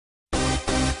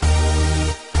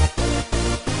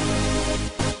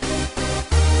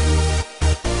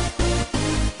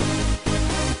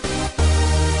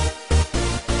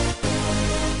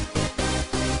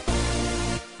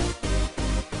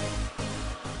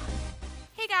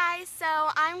guys, so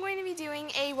I'm going to be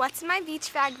doing a what's in my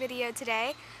beach bag video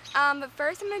today. But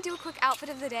first I'm going to do a quick outfit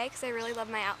of the day because I really love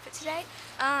my outfit today.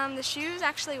 The shoes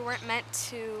actually weren't meant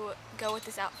to go with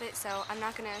this outfit, so I'm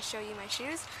not going to show you my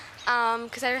shoes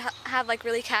because I have like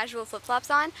really casual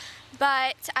flip-flops on.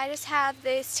 But I just have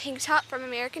this tank top from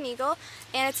American Eagle,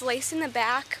 and it's lace in the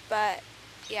back, but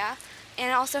yeah. And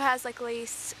it also has like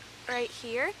lace right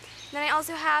here. Then I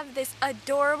also have this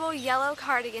adorable yellow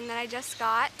cardigan that I just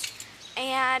got,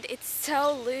 and it's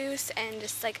so loose and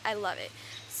just like I love it.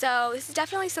 So this is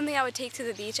definitely something I would take to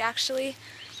the beach actually,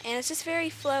 and it's just very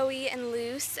flowy and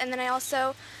loose. And then I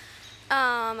also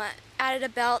added a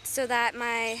belt so that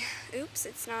my, oops,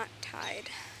 it's not tied,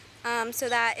 so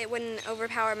that it wouldn't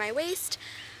overpower my waist.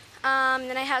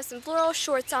 Then I have some floral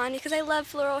shorts on because I love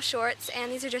floral shorts,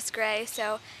 and these are just gray,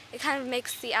 so it kind of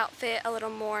makes the outfit a little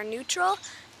more neutral,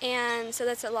 and so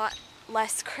that's a lot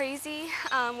less crazy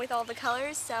with all the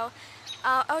colors. So,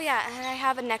 oh yeah, and I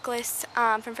have a necklace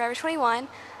from Forever 21,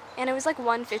 and it was like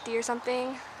 $150 or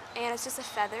something, and it's just a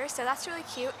feather, so that's really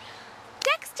cute.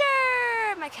 Dexter!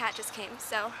 My cat just came,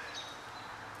 so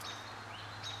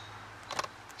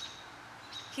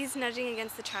he's nudging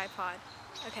against the tripod.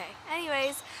 Okay,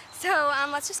 anyways, so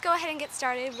let's just go ahead and get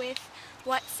started with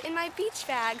what's in my beach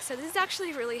bag. So this is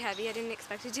actually really heavy. I didn't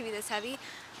expect it to be this heavy,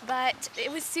 but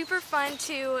it was super fun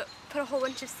to put a whole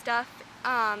bunch of stuff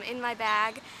in my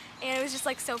bag, and it was just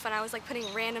like so fun. I was like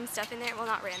putting random stuff in there. Well,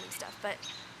 not random stuff, but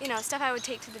you know, stuff I would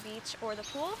take to the beach or the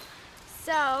pool.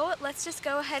 So let's just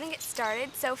go ahead and get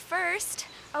started. So first,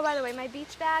 oh by the way, my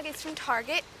beach bag is from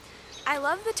Target. I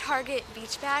love the Target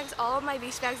beach bags. All of my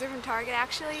beach bags are from Target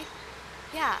actually.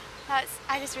 Yeah,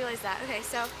 I just realized that. Okay,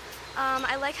 so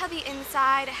I like how the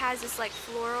inside has this like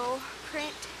floral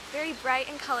print, very bright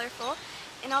and colorful,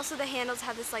 and also the handles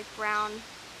have this like brown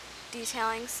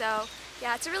detailing. So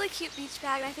yeah, it's a really cute beach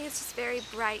bag, and I think it's just very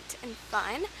bright and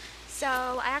fun. So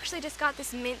I actually just got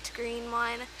this mint green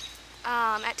one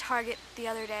at Target the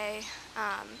other day.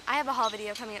 I have a haul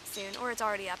video coming up soon, or it's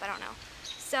already up, I don't know.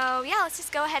 So yeah, let's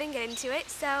just go ahead and get into it.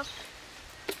 So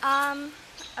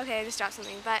okay, I just dropped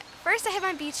something, but first I have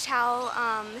my beach towel.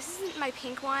 This isn't my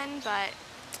pink one, but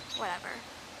whatever.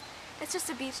 It's just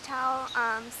a beach towel,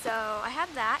 so I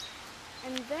have that.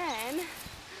 And then,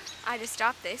 I just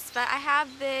dropped this, but I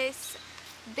have this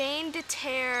Bain de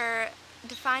Terre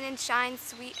Define and Shine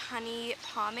Sweet Honey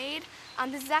Pomade.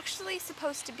 This is actually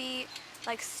supposed to be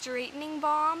like straightening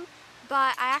balm,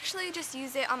 but I actually just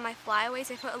use it on my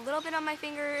flyaways. I put a little bit on my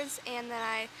fingers, and then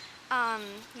I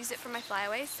use it for my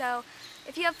flyaways. So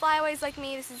if you have flyaways like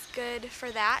me, this is good for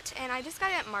that. And I just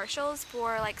got it at Marshall's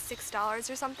for like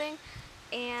 $6 or something.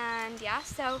 And yeah,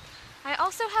 so I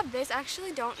also have this. I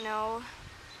actually don't know.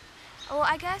 Well,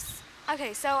 I guess,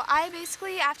 okay, so I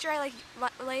basically, after I like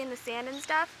lay in the sand and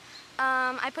stuff,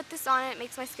 I put this on and it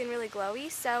makes my skin really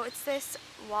glowy. So it's this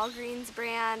Walgreens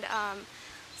brand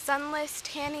Sunless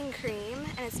Tanning Cream,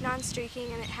 and it's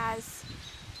non-streaking, and it has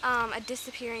a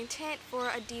disappearing tint for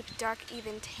a deep, dark,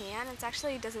 even tan. It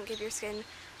actually doesn't give your skin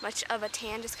much of a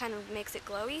tan, just kind of makes it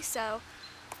glowy, so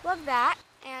love that.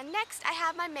 And next I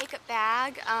have my makeup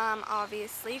bag,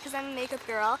 obviously, because I'm a makeup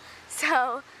girl.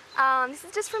 So this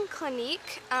is just from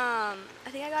Clinique. I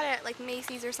think I got it at like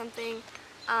Macy's or something.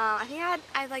 I think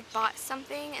I like bought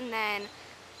something and then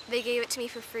they gave it to me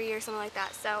for free or something like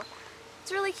that. So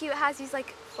it's really cute. It has these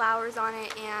like flowers on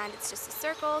it, and it's just a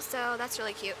circle, so that's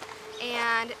really cute.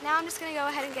 And now I'm just going to go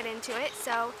ahead and get into it.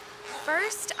 So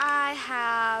first I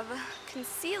have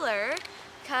concealer,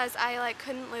 because I like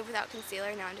couldn't live without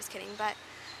concealer. No, I'm just kidding. But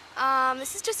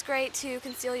this is just great to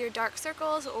conceal your dark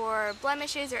circles or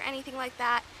blemishes or anything like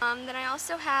that. Then I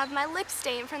also have my lip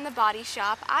stain from the Body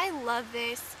Shop. I love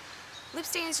this. Lip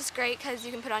stain is just great because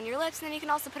you can put it on your lips, and then you can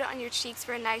also put it on your cheeks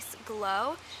for a nice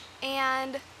glow.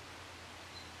 And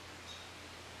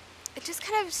it just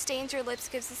kind of stains your lips,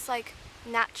 gives this like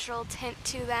natural tint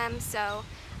to them. So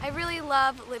I really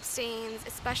love lip stains,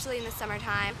 especially in the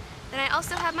summertime. Then I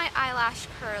also have my eyelash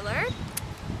curler.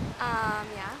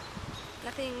 Yeah,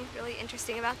 nothing really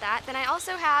interesting about that. Then I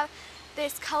also have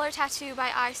this color tattoo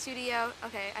by Eye Studio.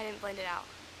 Okay, I didn't blend it out.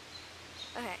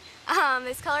 Okay,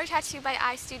 this color tattoo by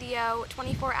Eye Studio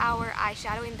 24-hour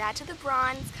eyeshadow in Bad to the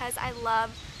Bronze, because I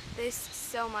love this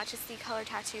so much. It's the color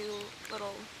tattoo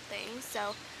little thing,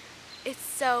 so it's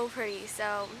so pretty.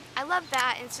 So I love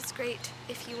that, and it's just great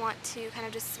if you want to kind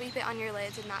of just sweep it on your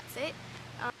lids and that's it.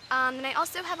 Then I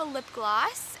also have a lip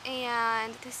gloss,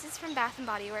 and this is from Bath &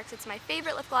 Body Works. It's my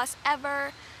favorite lip gloss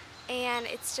ever, and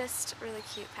it's just really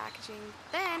cute packaging.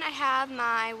 Then I have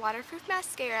my waterproof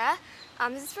mascara.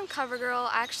 This is from CoverGirl.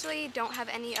 I actually don't have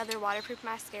any other waterproof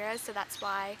mascaras, so that's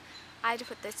why I had to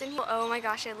put this in here. Oh my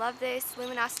gosh, I love this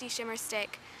Luminosity Shimmer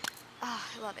Stick. Oh,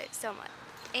 I love it so much.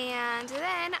 And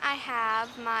then I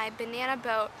have my Banana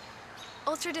Boat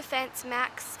Ultra Defense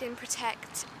Max Skin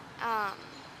Protect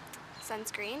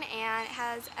sunscreen, and it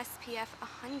has SPF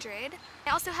 100. I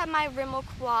also have my Rimmel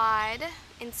Quad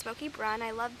in Smoky Brun.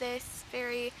 I love this,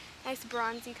 very nice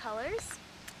bronzy colors,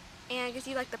 and it gives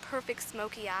you like the perfect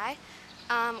smoky eye.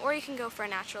 Or you can go for a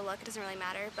natural look, it doesn't really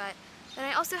matter. But then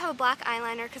I also have a black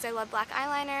eyeliner because I love black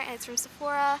eyeliner, and it's from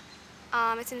Sephora.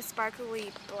 It's in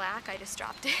sparkly black, I just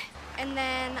dropped it. And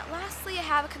then lastly I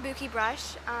have a kabuki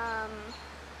brush.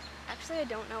 Actually I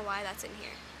don't know why that's in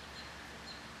here.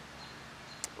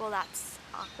 Well, that's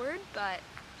awkward, but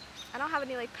I don't have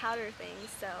any like powder things,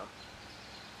 so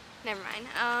never mind.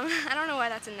 I don't know why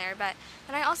that's in there. But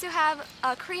then I also have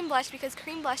a cream blush because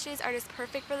cream blushes are just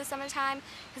perfect for the summertime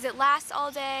because it lasts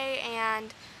all day,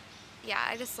 and yeah,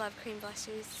 I just love cream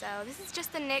blushes. So this is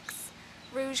just the NYX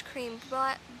Rouge Cream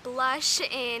Blush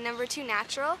in number 2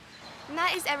 Natural. And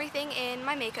that is everything in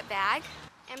my makeup bag.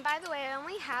 And by the way, I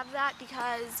only have that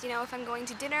because, you know, if I'm going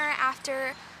to dinner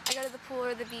after I go to the pool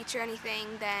or the beach or anything,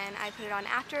 then I put it on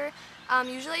after.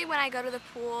 Usually when I go to the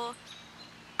pool,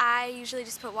 I usually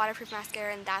just put waterproof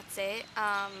mascara and that's it.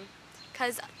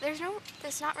 Because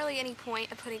there's not really any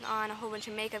point of putting on a whole bunch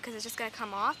of makeup because it's just going to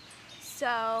come off.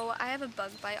 So I have a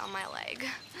bug bite on my leg.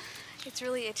 It's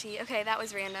really itchy. Okay, that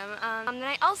was random. Then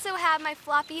I also have my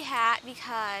floppy hat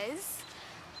because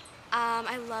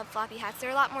I love floppy hats. They're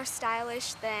a lot more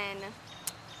stylish than,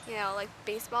 you know, like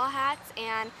baseball hats.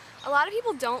 And a lot of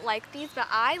people don't like these, but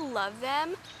I love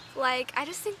them. Like, I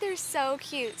just think they're so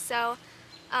cute. So,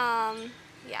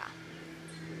 yeah.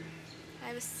 I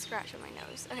have a scratch on my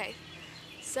nose. Okay,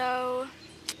 so,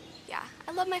 yeah.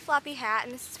 I love my floppy hat,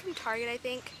 and this is from Target, I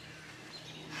think.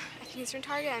 I think it's from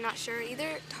Target, I'm not sure.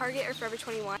 Either Target or Forever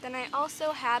 21. Then I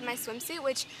also have my swimsuit,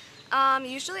 which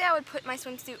usually I would put my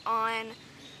swimsuit on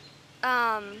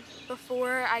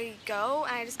before I go,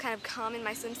 and I just kind of come in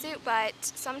my swimsuit, but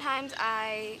sometimes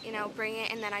I, you know, bring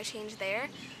it and then I change there.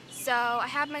 So I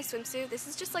have my swimsuit. This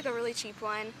is just like a really cheap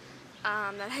one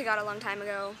that I got a long time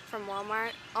ago from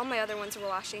Walmart. All my other ones were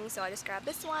washing, so I just grabbed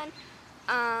this one.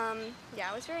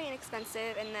 Yeah, it was very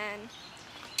inexpensive. And then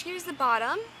here's the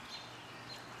bottom.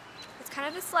 It's kind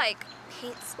of this like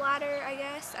paint splatter, I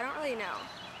guess. I don't really know,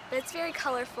 but it's very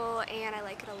colorful and I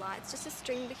like it a lot. It's just a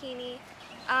string bikini.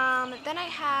 Then I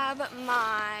have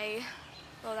my,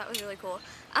 oh, that was really cool.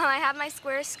 I have my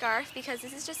square scarf because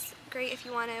this is just great if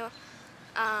you want to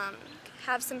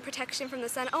have some protection from the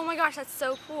sun. Oh my gosh, that's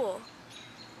so cool.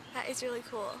 That is really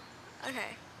cool.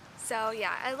 Okay, so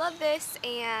yeah, I love this,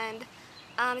 and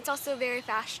it's also very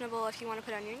fashionable if you want to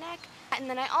put it on your neck. And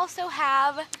then I also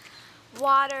have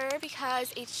water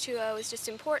because H2O is just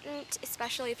important,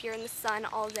 especially if you're in the sun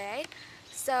all day.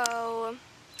 So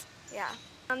yeah.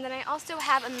 Then I also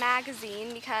have a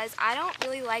magazine because I don't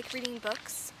really like reading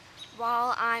books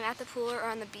while I'm at the pool or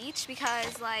on the beach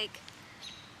because, like,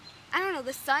 I don't know,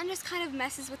 the sun just kind of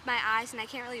messes with my eyes and I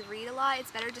can't really read a lot.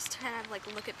 It's better just to kind of like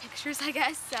look at pictures, I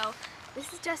guess. So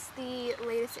this is just the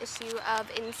latest issue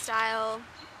of InStyle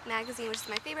magazine, which is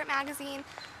my favorite magazine.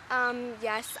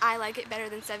 Yes, I like it better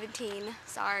than 17,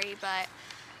 sorry, but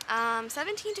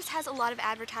 17 just has a lot of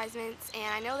advertisements,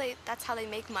 and I know that's how they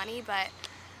make money, but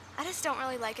I just don't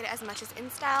really like it as much as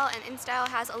InStyle, and InStyle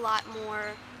has a lot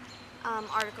more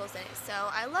articles in it, so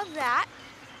I love that.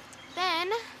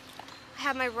 Then I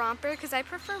have my romper because I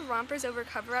prefer rompers over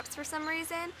cover-ups for some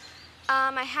reason.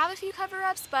 I have a few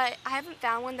cover-ups, but I haven't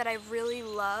found one that I really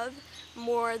love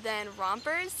more than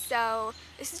rompers, so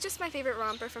this is just my favorite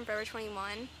romper from Forever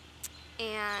 21,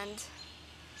 and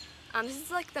this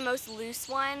is like the most loose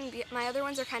one. My other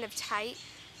ones are kind of tight.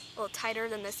 Well, tighter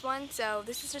than this one, so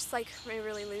this is just like a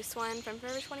really loose one from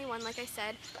Forever 21, like I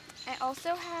said. I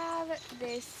also have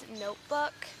this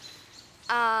notebook.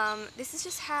 This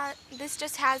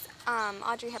just has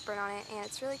Audrey Hepburn on it, and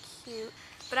it's really cute.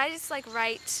 But I just like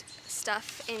write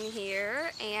stuff in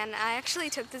here, and I actually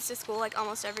took this to school like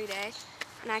almost every day,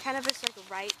 and I kind of just like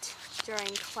write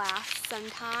during class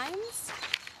sometimes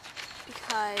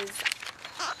because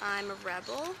I'm a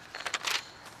rebel.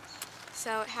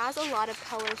 So it has a lot of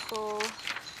colorful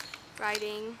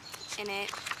writing in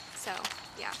it, so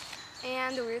yeah.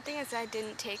 And the weird thing is I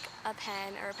didn't take a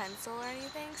pen or a pencil or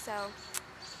anything, so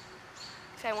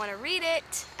if I want to read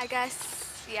it, I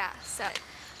guess, yeah. So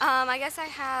I guess I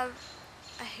have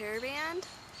a hairband,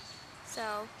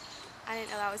 so I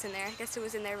didn't know that was in there. I guess it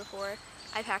was in there before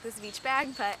I packed this beach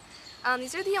bag, but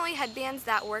these are the only headbands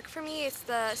that work for me. It's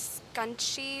the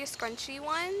scrunchy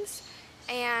ones.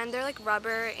 And they're like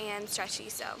rubber and stretchy,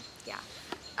 so yeah.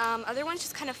 Other ones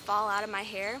just kind of fall out of my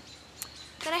hair.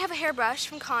 Then I have a hairbrush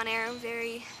from Conair,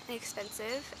 very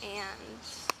inexpensive, and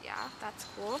yeah, that's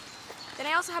cool. Then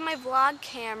I also have my vlog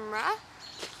camera,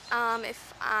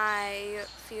 if I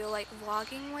feel like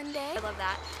vlogging one day. I love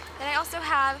that. Then I also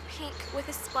have Pink with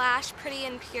a Splash Pretty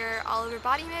and Pure All Over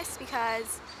Body Mist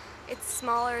because it's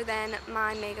smaller than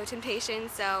my Mango Temptation,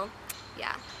 so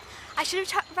yeah. I should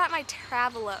have brought my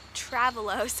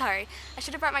Travelo, sorry. I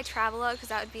should have brought my Travelo because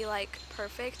that would be like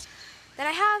perfect. Then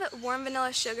I have Warm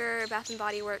Vanilla Sugar Bath &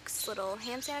 Body Works little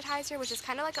hand sanitizer, which is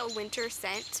kind of like a winter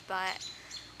scent, but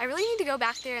I really need to go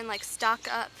back there and like stock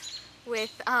up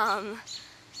with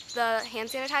the hand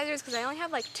sanitizers because I only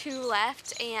have like 2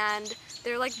 left and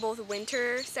they're like both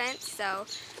winter scents, so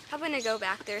I'm going to go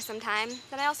back there sometime.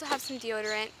 Then I also have some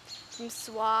deodorant from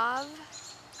Suave.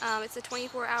 It's a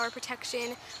 24-hour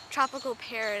protection Tropical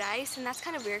Paradise, and that's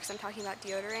kind of weird because I'm talking about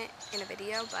deodorant in a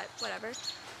video, but whatever.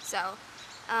 So,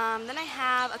 then I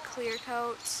have a clear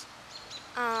coat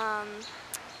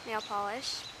nail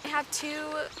polish. I have 2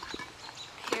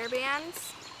 hair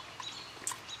bands.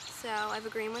 So I have a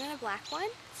green one and a black one,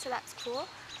 so that's cool.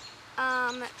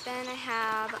 Then I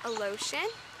have a lotion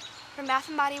from Bath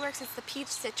 & Body Works. It's the Peach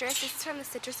Citrus. This is from the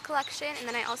Citrus collection. And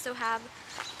then I also have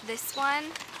this one.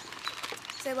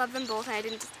 So I love them both, and I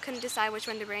couldn't decide which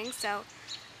one to bring. So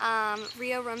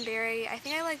Rio Rumberry. I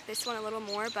think I like this one a little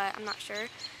more, but I'm not sure.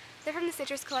 They're from the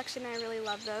Citrus collection, and I really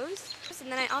love those.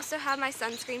 And then I also have my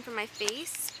sunscreen for my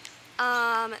face.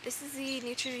 This is the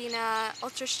Neutrogena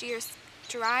Ultra Sheer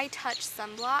Dry Touch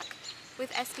Sunblock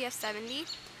with SPF 70,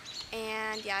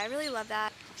 and yeah, I really love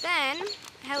that. Then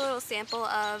I have a little sample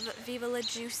of Viva La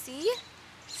Juicy.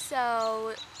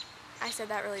 So I said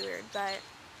that really weird, but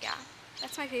yeah,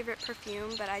 that's my favorite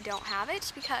perfume, but I don't have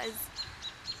it because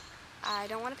I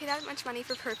don't want to pay that much money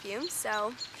for perfume.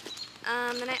 So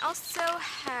then I also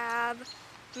have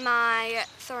my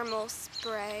thermal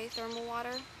spray, thermal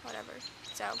water, whatever.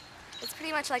 So it's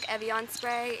pretty much like Evian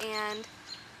spray, and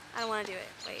I don't want to do it.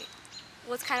 Wait.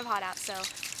 Well, it's kind of hot out, so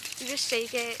you just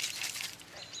shake it.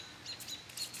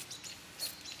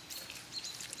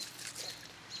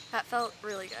 That felt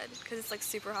really good because it's like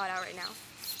super hot out right now.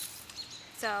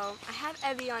 So I have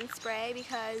Evian spray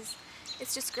because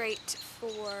it's just great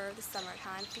for the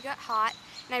summertime. If you get hot,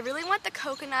 and I really want the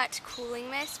coconut cooling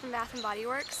mist from Bath & Body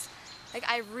Works. Like,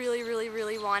 I really, really,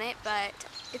 really want it, but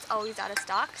it's always out of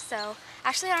stock. So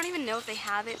actually, I don't even know if they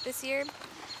have it this year.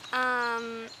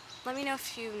 Let me know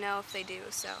if you know if they do.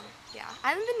 So yeah, I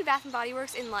haven't been to Bath & Body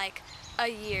Works in like a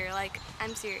year. Like,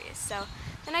 I'm serious. So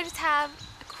then I just have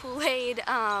a Kool-Aid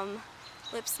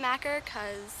lip smacker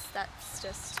because that's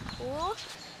just cool.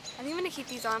 I think I'm gonna keep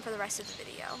these on for the rest of the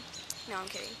video. No, I'm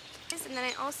kidding. And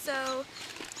then I also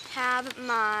have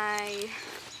my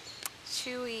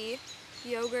Chewy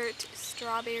Yogurt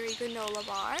Strawberry Granola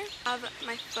Bar of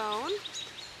my phone.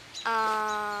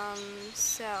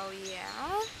 So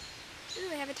yeah. Ooh,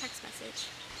 I have a text message.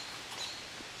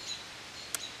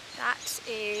 That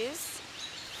is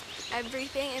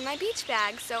everything in my beach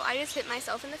bag. So I just hit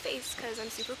myself in the face because I'm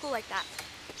super cool like that.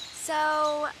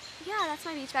 So yeah, that's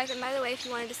my beach bag. And by the way, if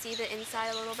you wanted to see the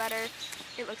inside a little better,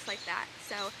 it looks like that.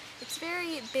 So it's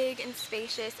very big and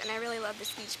spacious, and I really love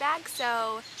this beach bag.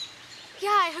 So yeah,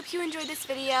 I hope you enjoyed this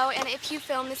video, and if you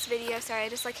film this video, sorry, I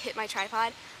just like hit my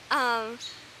tripod.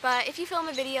 But if you film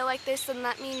a video like this, then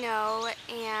let me know,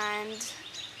 and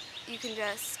you can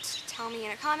just tell me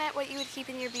in a comment what you would keep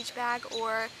in your beach bag,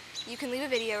 or you can leave a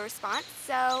video response.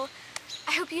 So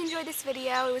I hope you enjoyed this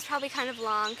video. It was probably kind of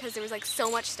long because there was like so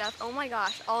much stuff. Oh my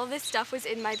gosh, all of this stuff was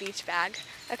in my beach bag.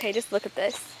 Okay, just look at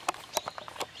this.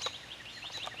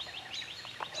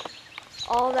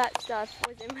 All that stuff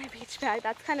was in my beach bag.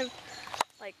 That's kind of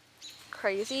like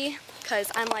crazy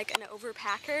because I'm like an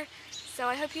overpacker. So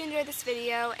I hope you enjoyed this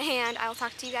video, and I'll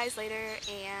talk to you guys later,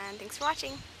 and thanks for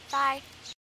watching. Bye!